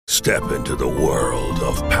Step into the world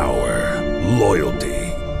of power, loyalty,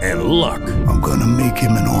 and luck. I'm gonna make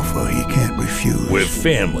him an offer he can't refuse. With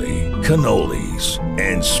family, cannolis,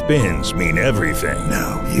 and spins mean everything.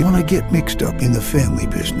 Now, you wanna get mixed up in the family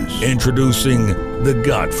business. Introducing The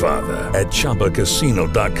Godfather at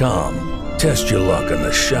ChumbaCasino.com. Test your luck in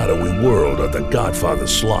the shadowy world of The Godfather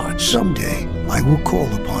slot. Someday, I will call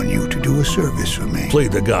upon you to do a service for me. Play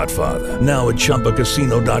The Godfather now at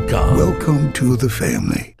ChumbaCasino.com. Welcome to the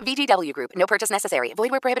family. VGW Group. No purchase necessary. Void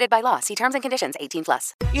where prohibited by law. See terms and conditions.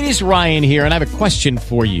 18+. It is Ryan here, and I have a question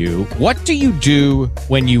for you. What do you do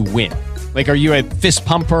when you win? Like, are you a fist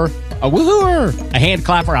pumper, a woohooer, a hand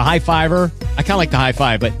clapper, a high fiver? I kind of like the high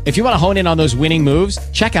five, but if you want to hone in on those winning moves,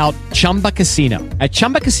 check out Chumba Casino. At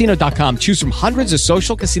ChumbaCasino.com, choose from hundreds of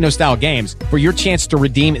social casino-style games for your chance to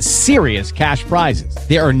redeem serious cash prizes.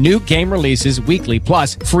 There are new game releases weekly,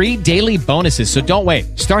 plus free daily bonuses, so don't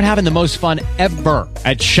wait. Start having the most fun ever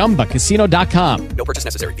at ChumbaCasino.com. No purchase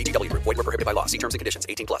necessary. VGW Group. Void where prohibited by law. See terms and conditions.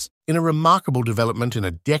 18+. In a remarkable development in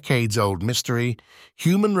a decades-old mystery,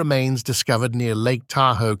 human remains discovered near Lake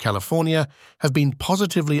Tahoe, California, have been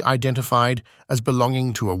positively identified as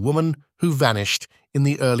belonging to a woman who vanished in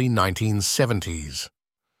the early 1970s.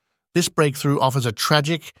 This breakthrough offers a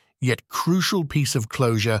tragic yet crucial piece of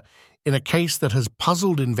closure in a case that has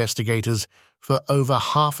puzzled investigators for over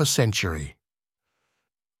half a century.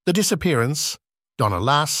 The disappearance, Donna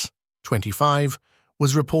Lass, 25,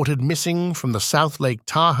 was reported missing from the South Lake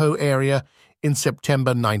Tahoe area in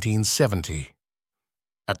September 1970.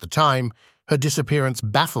 At the time, her disappearance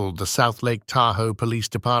baffled the South Lake Tahoe Police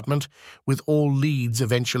Department, with all leads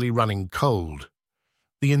eventually running cold.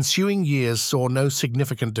 The ensuing years saw no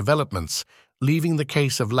significant developments, leaving the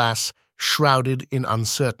case of Lass shrouded in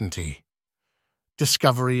uncertainty.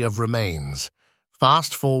 Discovery of remains.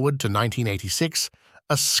 Fast forward to 1986,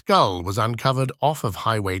 a skull was uncovered off of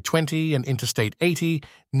Highway 20 and Interstate 80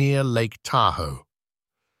 near Lake Tahoe.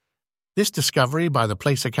 This discovery by the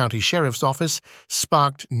Placer County Sheriff's Office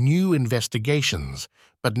sparked new investigations,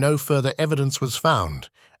 but no further evidence was found,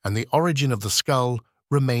 and the origin of the skull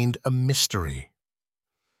remained a mystery.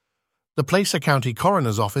 The Placer County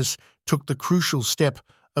Coroner's Office took the crucial step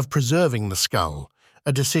of preserving the skull,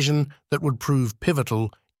 a decision that would prove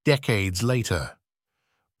pivotal decades later.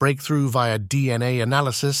 Breakthrough via DNA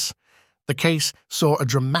analysis, the case saw a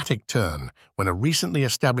dramatic turn when a recently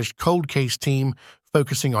established cold case team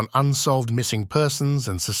focusing on unsolved missing persons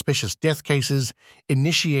and suspicious death cases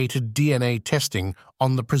initiated DNA testing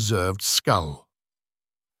on the preserved skull.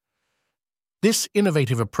 This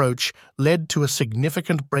innovative approach led to a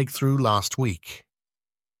significant breakthrough last week.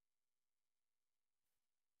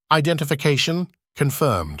 Identification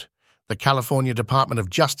confirmed. The California Department of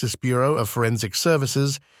Justice Bureau of Forensic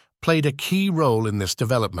Services played a key role in this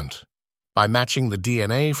development by matching the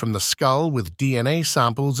DNA from the skull with DNA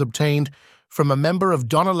samples obtained from a member of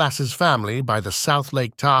Donna Lass's family by the South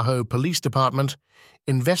Lake Tahoe Police Department.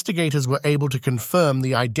 Investigators were able to confirm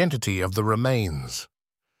the identity of the remains.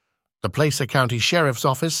 The Placer County Sheriff's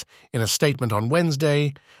Office, in a statement on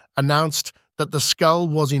Wednesday, announced that the skull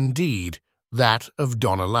was indeed that of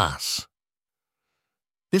Donna Lass.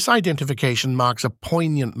 This identification marks a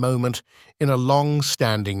poignant moment in a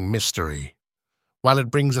long-standing mystery. While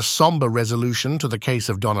it brings a somber resolution to the case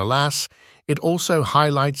of Donna Lass, it also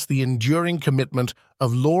highlights the enduring commitment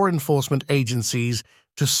of law enforcement agencies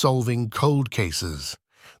to solving cold cases.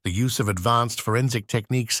 The use of advanced forensic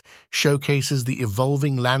techniques showcases the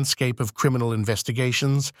evolving landscape of criminal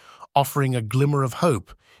investigations, offering a glimmer of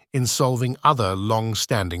hope in solving other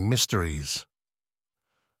long-standing mysteries.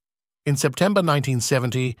 In September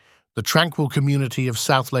 1970, the tranquil community of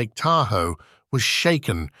South Lake Tahoe was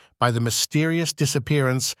shaken by the mysterious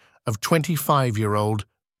disappearance of 25-year-old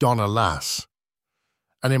Donna Lass.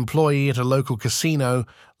 An employee at a local casino,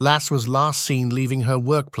 Lass was last seen leaving her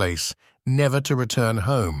workplace, never to return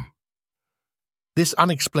home. This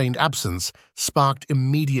unexplained absence sparked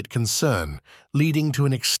immediate concern, leading to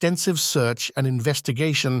an extensive search and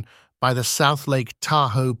investigation by the South Lake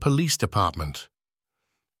Tahoe Police Department.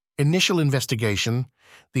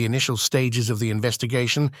 The initial stages of the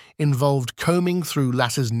investigation involved combing through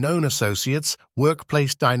Lass's known associates,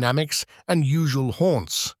 workplace dynamics, and usual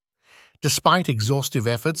haunts. Despite exhaustive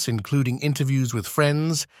efforts, including interviews with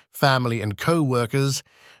friends, family, and co-workers,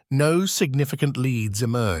 no significant leads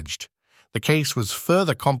emerged. The case was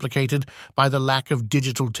further complicated by the lack of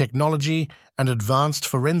digital technology and advanced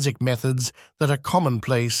forensic methods that are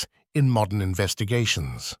commonplace in modern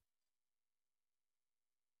investigations.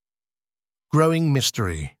 Growing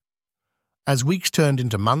mystery. As weeks turned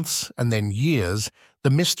into months and then years, the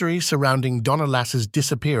mystery surrounding Donna Lass's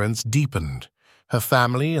disappearance deepened. Her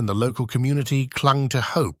family and the local community clung to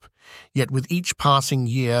hope, yet with each passing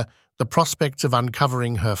year, the prospects of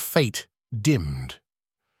uncovering her fate dimmed.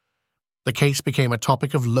 The case became a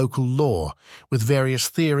topic of local law, with various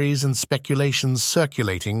theories and speculations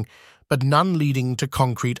circulating, but none leading to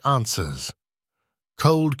concrete answers.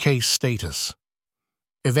 Cold case status.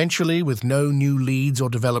 Eventually, with no new leads or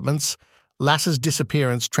developments, Lass's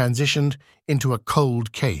disappearance transitioned into a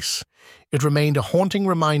cold case. It remained a haunting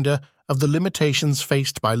reminder of the limitations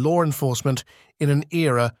faced by law enforcement in an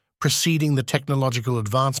era preceding the technological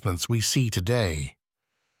advancements we see today.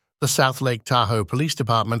 The South Lake Tahoe Police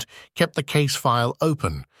Department kept the case file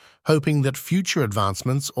open, hoping that future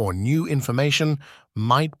advancements or new information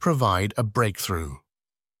might provide a breakthrough.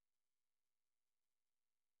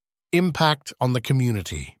 Impact on the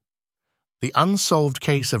community. The unsolved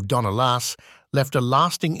case of Donna Lass left a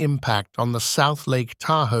lasting impact on the South Lake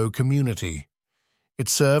Tahoe community. It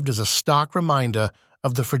served as a stark reminder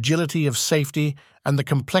of the fragility of safety and the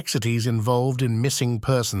complexities involved in missing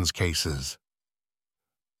persons cases.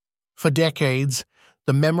 For decades,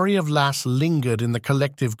 the memory of Lass lingered in the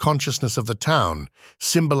collective consciousness of the town,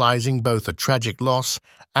 symbolizing both a tragic loss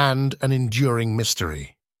and an enduring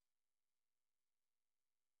mystery.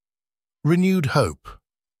 Renewed hope.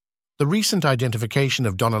 The recent identification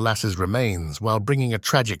of Donna Lass's remains, while bringing a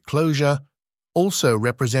tragic closure, also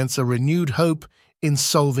represents a renewed hope in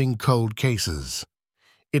solving cold cases.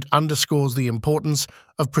 It underscores the importance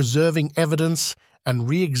of preserving evidence and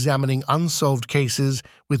re-examining unsolved cases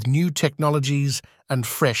with new technologies and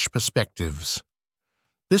fresh perspectives.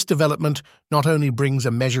 This development not only brings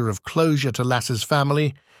a measure of closure to Lass's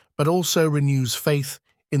family, but also renews faith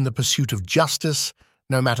in the pursuit of justice,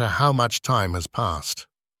 no matter how much time has passed.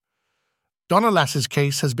 Donna Lass's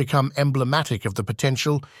case has become emblematic of the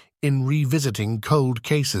potential in revisiting cold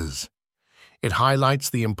cases. It highlights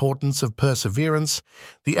the importance of perseverance,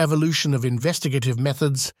 the evolution of investigative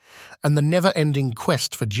methods, and the never-ending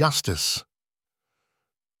quest for justice.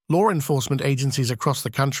 Law enforcement agencies across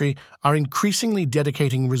the country are increasingly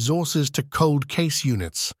dedicating resources to cold case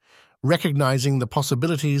units, recognizing the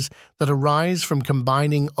possibilities that arise from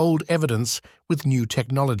combining old evidence with new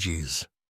technologies.